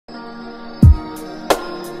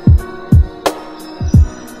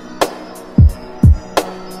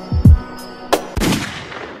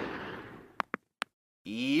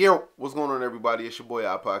What's going on, everybody? It's your boy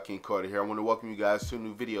iPodKingCarter here. I want to welcome you guys to a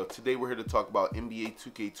new video. Today we're here to talk about NBA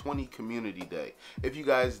 2K20 Community Day. If you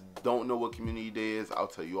guys don't know what Community Day is, I'll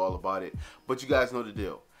tell you all about it. But you guys know the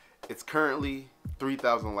deal. It's currently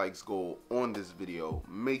 3,000 likes goal on this video.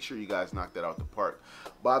 Make sure you guys knock that out the park.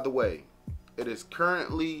 By the way, it is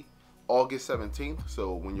currently August 17th.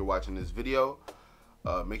 So when you're watching this video,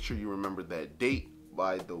 make sure you remember that date.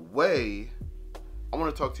 By the way, I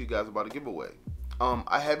want to talk to you guys about a giveaway.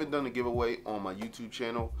 I haven't done a giveaway on my YouTube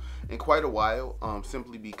channel in quite a while,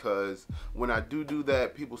 simply because when I do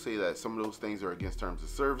that, people say that some of those things are against terms of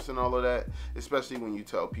service and all of that, especially when you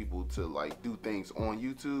tell people to like do things on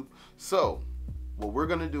YouTube. So what we're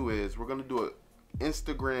gonna do is we're gonna do an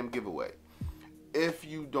Instagram giveaway. If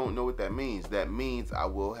you don't know what that means I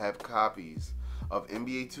will have copies of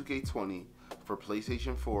NBA 2K20 for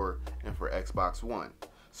PlayStation 4 and for Xbox One.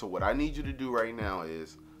 So what I need you to do right now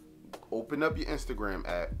is open up your Instagram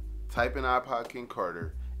app, type in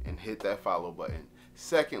iPodKingCarter, and hit that follow button.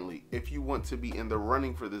 Secondly, if you want to be in the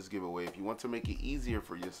running for this giveaway, if you want to make it easier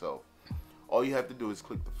for yourself, all you have to do is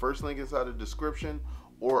click the first link inside the description,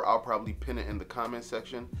 or I'll probably pin it in the comment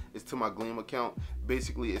section. It's to my Gleam account.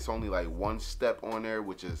 Basically, it's only like one step on there,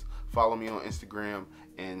 which is follow me on Instagram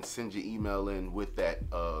and send your email in with that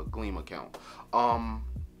Gleam account.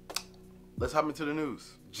 Let's hop into the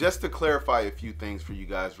news. Just to clarify a few things for you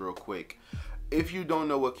guys real quick. If you don't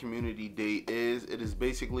know what Community Day is, it is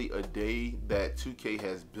basically a day that 2K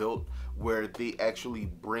has built where they actually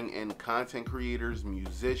bring in content creators,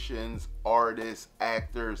 musicians, artists,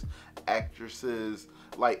 actors, actresses,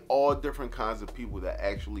 like all different kinds of people that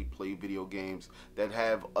actually play video games that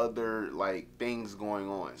have other like things going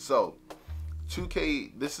on. So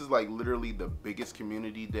 2K, this is like literally the biggest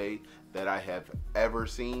community day that I have ever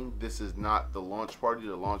seen. This is not the launch party.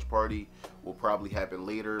 The launch party will probably happen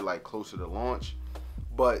later, like closer to launch.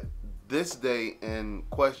 But this day in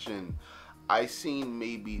question, I seen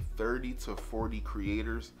maybe 30 to 40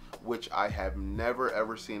 creators, which I have never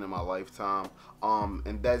ever seen in my lifetime.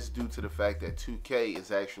 And that's due to the fact that 2K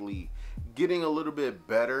is actually getting a little bit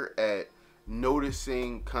better at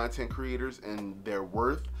noticing content creators and their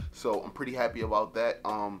worth. So I'm pretty happy about that.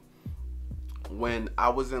 When I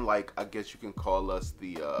was in, like, I guess you can call us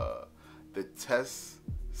the test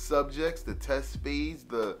subjects, the test phase,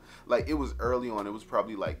 like it was early on. It was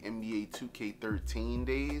probably like NBA 2K13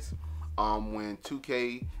 days. When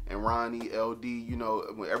 2K and Ronnie, LD, you know,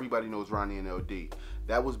 when everybody knows Ronnie and LD,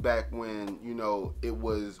 that was back when, you know, it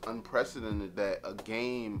was unprecedented that a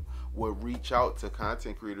game would reach out to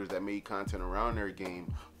content creators that made content around their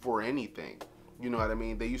game for anything. You know what I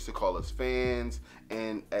mean? They used to call us fans,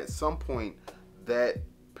 and at some point that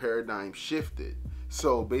paradigm shifted.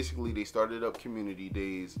 So basically they started up community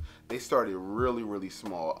days. They started really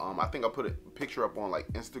small. I think I put a picture up on like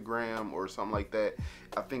Instagram or something like that.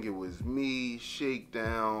 I think it was me,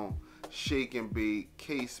 Shakedown, Shake and Bake,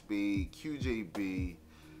 K-Speed, QJB,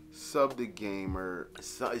 Sub the Gamer.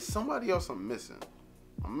 Is somebody else I'm missing?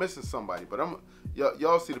 I'm missing somebody, but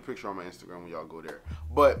y'all see the picture on my Instagram when y'all go there.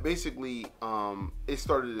 But basically, it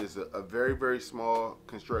started as a very small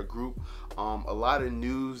construct group. A lot of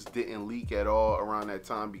news didn't leak at all around that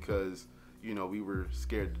time because, you know, we were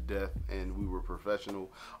scared to death and we were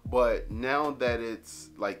professional. But now that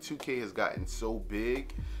it's like 2K has gotten so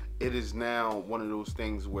big, it is now one of those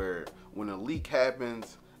things where when a leak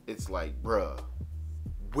happens, it's like, bruh,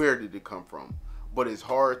 where did it come from? But it's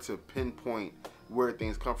hard to pinpoint where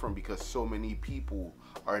things come from because so many people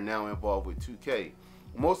are now involved with 2K.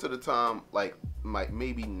 Most of the time, like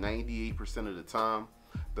maybe 98% of the time,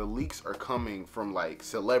 the leaks are coming from like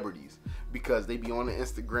celebrities because they be on the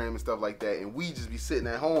Instagram and stuff like that, and we just be sitting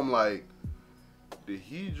at home like, did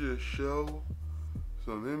he just show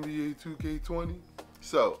some NBA 2K20?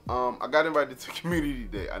 So, I got invited to Community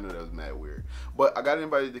Day. I know that was mad weird, but I got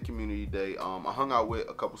invited to Community Day. I hung out with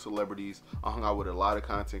a couple celebrities. I hung out with a lot of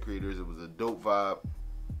content creators. It was a dope vibe.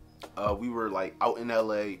 We were like out in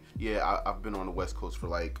LA. Yeah, I've been on the West Coast for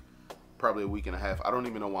like probably a week and a half. I don't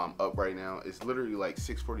even know why I'm up right now. It's literally like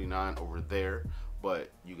 6:49 over there, but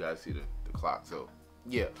you guys see the clock. So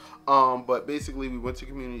yeah, but basically we went to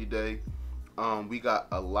Community Day. We got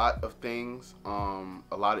a lot of things,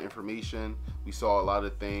 a lot of information. We saw a lot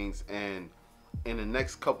of things, and in the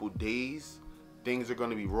next couple days, things are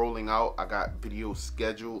going to be rolling out. I got videos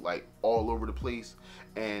scheduled like all over the place,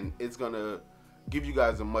 and it's going to give you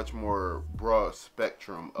guys a much more broad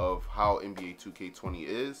spectrum of how NBA 2K20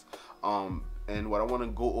 is. And what I want to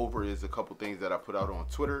go over is a couple things that I put out on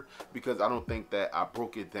Twitter, because I don't think that I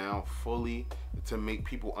broke it down fully to make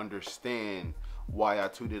people understand why I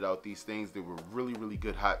tweeted out these things. They were really, really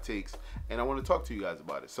good hot takes, and I want to talk to you guys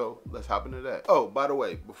about it. So let's hop into that. Oh, by the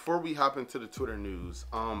way, before we hop into the Twitter news,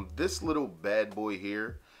 this little bad boy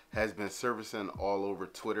here has been servicing all over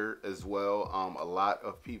Twitter as well. A lot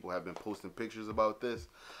of people have been posting pictures about this.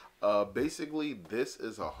 Basically, this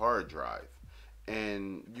is a hard drive,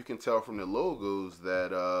 and you can tell from the logos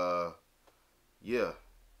that yeah,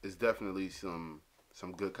 it's definitely some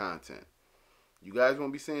good content. You guys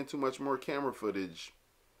won't be seeing too much more camera footage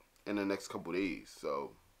in the next couple days,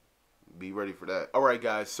 so be ready for that. Alright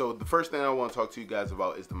guys, so the first thing I want to talk to you guys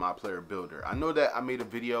about is the My Player Builder. I know that I made a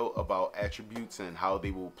video about attributes and how they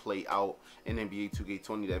will play out in NBA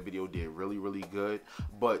 2K20. That video did really, really good.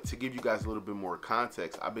 But to give you guys a little bit more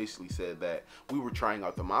context, I basically said that we were trying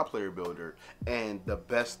out the My Player Builder, and the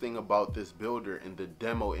best thing about this builder and the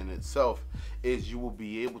demo in itself is you will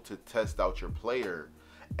be able to test out your player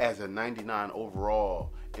as a 99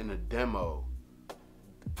 overall in a demo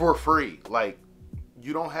for free. Like,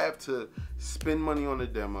 you don't have to spend money on the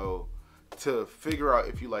demo to figure out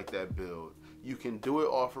if you like that build. You can do it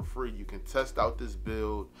all for free. You can test out this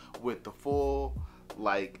build with the full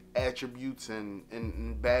like attributes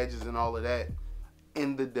and badges and all of that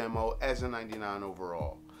in the demo as a 99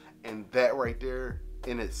 overall. And that right there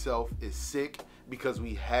in itself is sick, because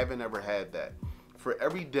we haven't ever had that. For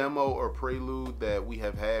every demo or prelude that we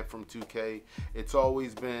have had from 2K, it's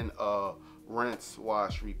always been rinse,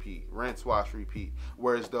 wash, repeat, rinse, wash, repeat.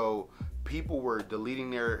 Whereas though people were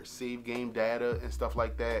deleting their save game data and stuff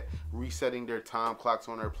like that, resetting their time clocks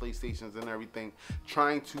on their PlayStations and everything,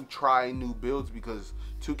 trying to try new builds, because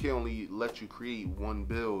 2K only lets you create one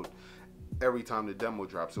build every time the demo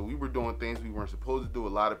drops. So we were doing things we weren't supposed to do. A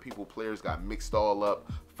lot of players got mixed all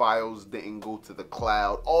up, files didn't go to the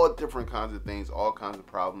cloud, all different kinds of things, all kinds of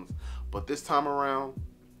problems. But this time around,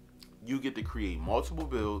 you get to create multiple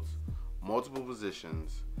builds, multiple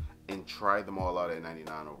positions, and try them all out at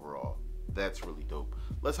 99 overall. That's really dope.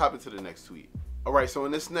 Let's hop into the next tweet. Alright, so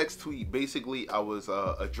in this next tweet, basically I was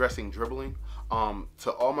addressing dribbling.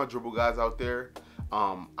 To all my dribble guys out there,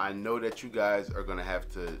 I know that you guys are gonna have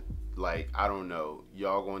to, like, I don't know,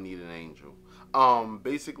 y'all gonna need an angel.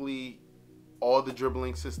 Basically, all the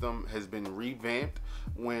dribbling system has been revamped.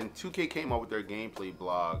 When 2K came out with their gameplay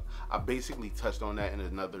blog, I basically touched on that in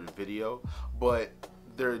another video, but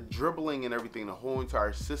their dribbling and everything, the whole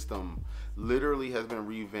entire system literally has been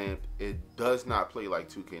revamped. It does not play like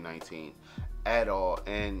 2K19 at all.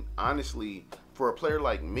 And honestly, for a player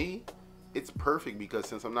like me, it's perfect, because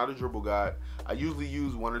since I'm not a dribble guy, I usually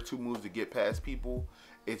use one or two moves to get past people.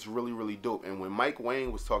 It's really, really dope. And when Mike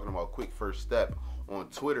Wang was talking about quick first step on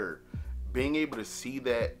Twitter, being able to see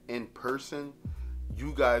that in person,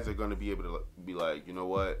 you guys are going to be able to be like, you know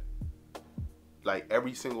what? Like,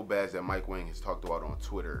 every single badge that Mike Wang has talked about on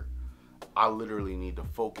Twitter, I literally need to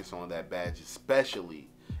focus on that badge, especially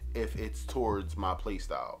if it's towards my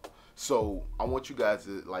playstyle. So I want you guys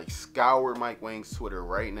to like scour Mike Wang's Twitter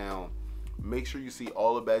right now. Make sure you see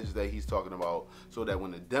all the badges that he's talking about, so that when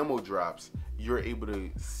the demo drops, you're able to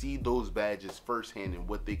see those badges firsthand and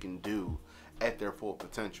what they can do at their full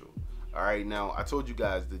potential. All right, now I told you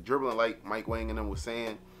guys the dribbling, like Mike Wang and them was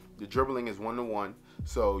saying, the dribbling is 1-to-1.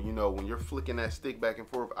 So, you know, when you're flicking that stick back and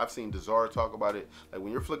forth, I've seen Desar talk about it. Like,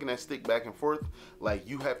 when you're flicking that stick back and forth, like,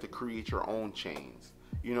 you have to create your own chains.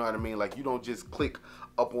 You know what I mean? Like, you don't just click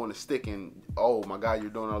up on the stick and, oh my God,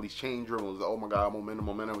 you're doing all these chain dribbles. Oh my God,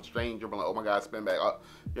 momentum, chain dribbling. Oh my God, spin back.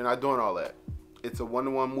 You're not doing all that. It's a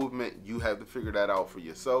 1-to-1 movement. You have to figure that out for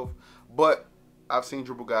yourself. But I've seen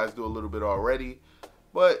dribble guys do a little bit already.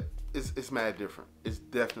 But it's mad different. It's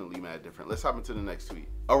definitely mad different. Let's hop into the next tweet.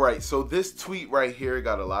 All right, so this tweet right here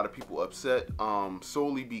got a lot of people upset,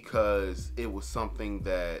 solely because it was something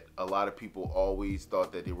that a lot of people always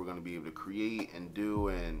thought that they were going to be able to create and do,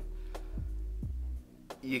 and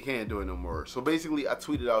you can't do it no more. So basically, I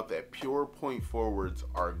tweeted out that pure point forwards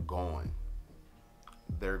are gone.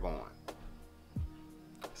 They're gone.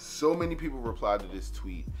 So many people replied to this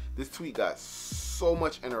tweet. This tweet got so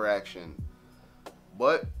much interaction,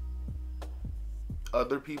 but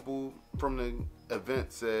other people from the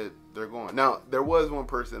event said they're going. Now, there was one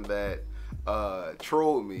person that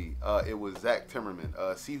trolled me. It was Zach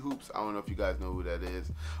Timmerman, C Hoops. I don't know if you guys know who that is,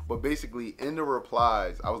 but basically in the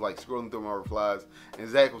replies, I was like scrolling through my replies, and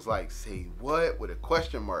Zach was like, "Say what?" with a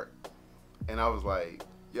question mark, and I was like,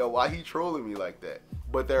 "Yo, why he trolling me like that?"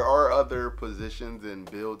 But there are other positions and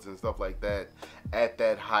builds and stuff like that at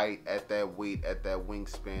that height, at that weight, at that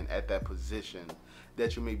wingspan, at that position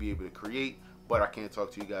that you may be able to create. But I can't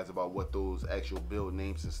talk to you guys about what those actual build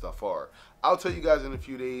names and stuff are. I'll tell you guys in a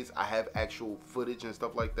few days. I have actual footage and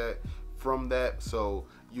stuff like that from that, so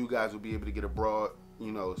you guys will be able to get a broad,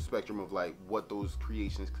 you know, spectrum of like what those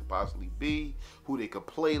creations could possibly be, who they could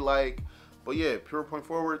play like. But yeah, pure point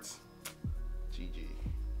forwards, GG.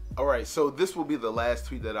 All right, so this will be the last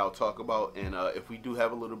tweet that I'll talk about, and if we do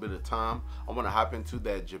have a little bit of time, I want to hop into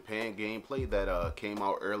that Japan gameplay that came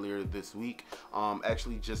out earlier this week,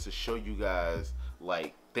 actually just to show you guys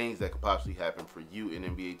like things that could possibly happen for you in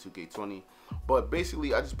NBA 2K20. But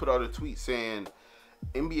basically, I just put out a tweet saying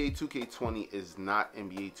NBA 2K20 is not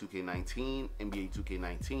NBA 2K19. NBA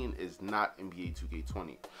 2K19 is not NBA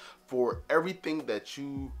 2K20. For everything that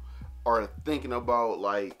you are thinking about,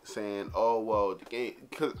 like saying, oh well, the game,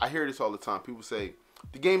 because I hear this all the time. People say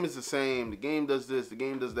the game is the same, the game does this, the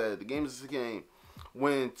game does that, the game is the game.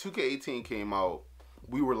 When 2K18 came out,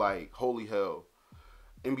 we were like, holy hell,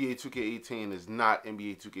 NBA 2K18 is not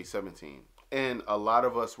NBA 2K17. And a lot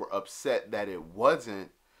of us were upset that it wasn't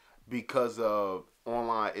because of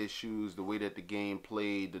online issues, the way that the game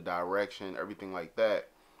played, the direction, everything like that.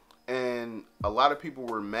 And a lot of people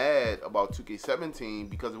were mad about 2K17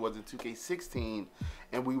 because it wasn't 2K16,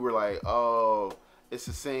 and we were like, oh, it's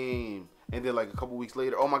the same. And then like a couple weeks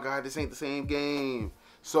later, oh my god, this ain't the same game.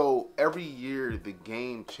 So every year the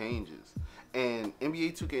game changes, and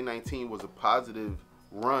NBA 2K19 was a positive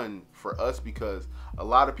run for us because a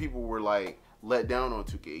lot of people were like let down on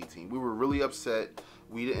 2K18. We were really upset.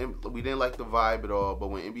 We didn't like the vibe at all. But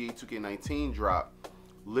when NBA 2K19 dropped,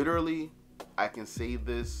 literally, I can say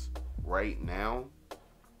this right now,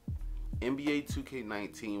 NBA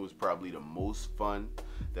 2K19 was probably the most fun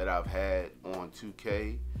that I've had on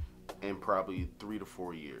 2K in probably 3 to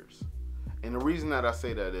 4 years. And the reason that I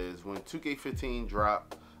say that is when 2K15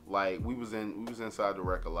 dropped, like we was inside the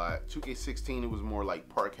rec a lot. 2K16, it was more like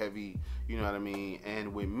park heavy, you know what I mean?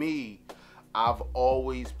 And with me, I've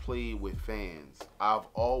always played with fans. I've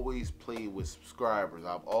always played with subscribers.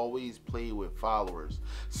 I've always played with followers.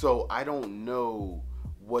 So I don't know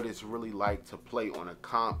what it's really like to play on a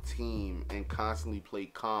comp team and constantly play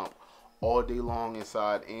comp all day long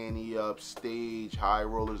inside ante up, stage, high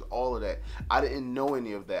rollers, all of that. I didn't know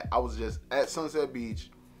any of that. I was just at Sunset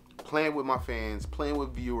Beach playing with my fans, playing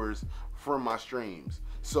with viewers from my streams.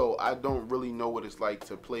 So I don't really know what it's like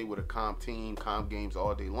to play with a comp team, comp games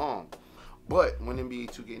all day long. But when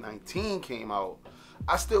NBA 2K19 came out,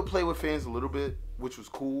 I still play with fans a little bit, which was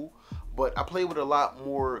cool. But I played with a lot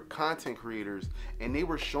more content creators, and they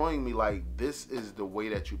were showing me like, this is the way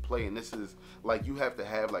that you play, and this is like, you have to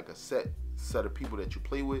have like a set of people that you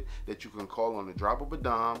play with that you can call on the drop of a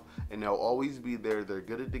dime, and they'll always be there. They're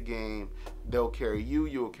good at the game. They'll carry you.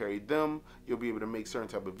 You'll carry them. You'll be able to make certain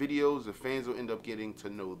type of videos. The fans will end up getting to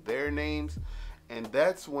know their names, and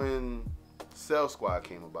that's when Cell Squad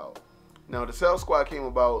came about. Now, the Cell Squad came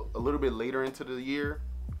about a little bit later into the year,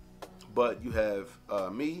 but you have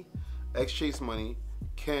me, X Chase Money,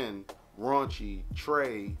 Ken, Raunchy,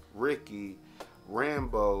 Trey, Ricky,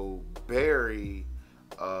 Rambo, Barry,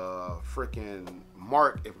 freaking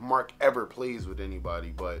Mark, if Mark ever plays with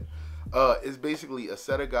anybody. But it's basically a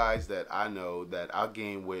set of guys that I know that I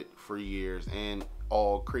game with for years, and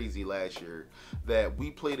all crazy last year, that we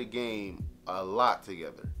played a game a lot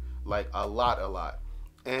together, like a lot.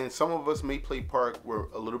 And some of us may play park, we're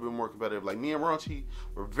a little bit more competitive. Like me and Raunchy,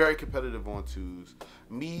 we're very competitive on twos.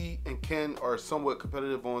 Me and Ken are somewhat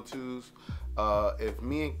competitive on twos. If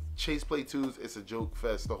me and Chase play twos, it's a joke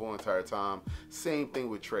fest the whole entire time. Same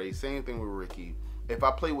thing with Trey, same thing with Ricky. If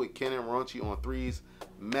I play with Ken and Raunchy on threes,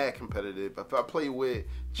 mad competitive. If I play with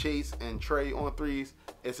Chase and Trey on threes,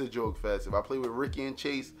 it's a joke fest. If I play with Ricky and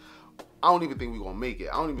Chase, I don't even think we're gonna make it.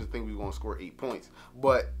 I don't even think we're gonna score 8 points.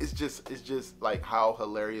 But it's just like how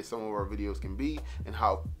hilarious some of our videos can be and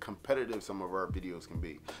how competitive some of our videos can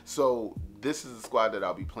be. So this is the squad that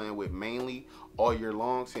I'll be playing with mainly all year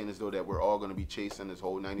long, seeing as though that we're all gonna be chasing this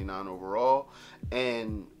whole 99 overall.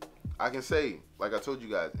 And I can say, like I told you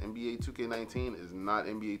guys, NBA 2K19 is not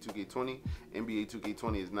NBA 2K20. NBA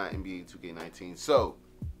 2K20 is not NBA 2K19. So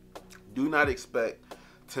do not expect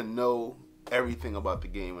to know everything about the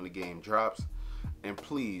game when the game drops. And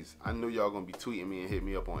please, I know y'all gonna be tweeting me and hit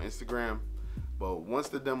me up on Instagram, but once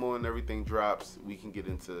the demo and everything drops, we can get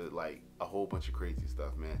into like a whole bunch of crazy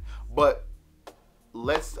stuff, man. But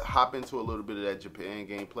let's hop into a little bit of that Japan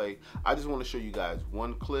gameplay. I just want to show you guys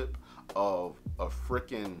one clip of a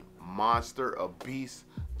freaking monster, a beast,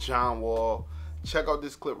 John Wall. Check out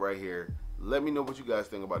this clip right here. Let me know what you guys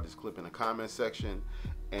think about this clip in the comment section,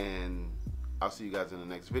 and I'll see you guys in the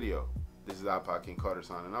next video. This is iPodKingCarter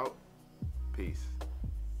signing out. Peace.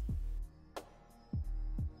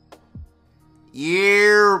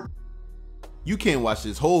 Yeah. You can't watch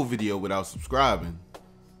this whole video without subscribing.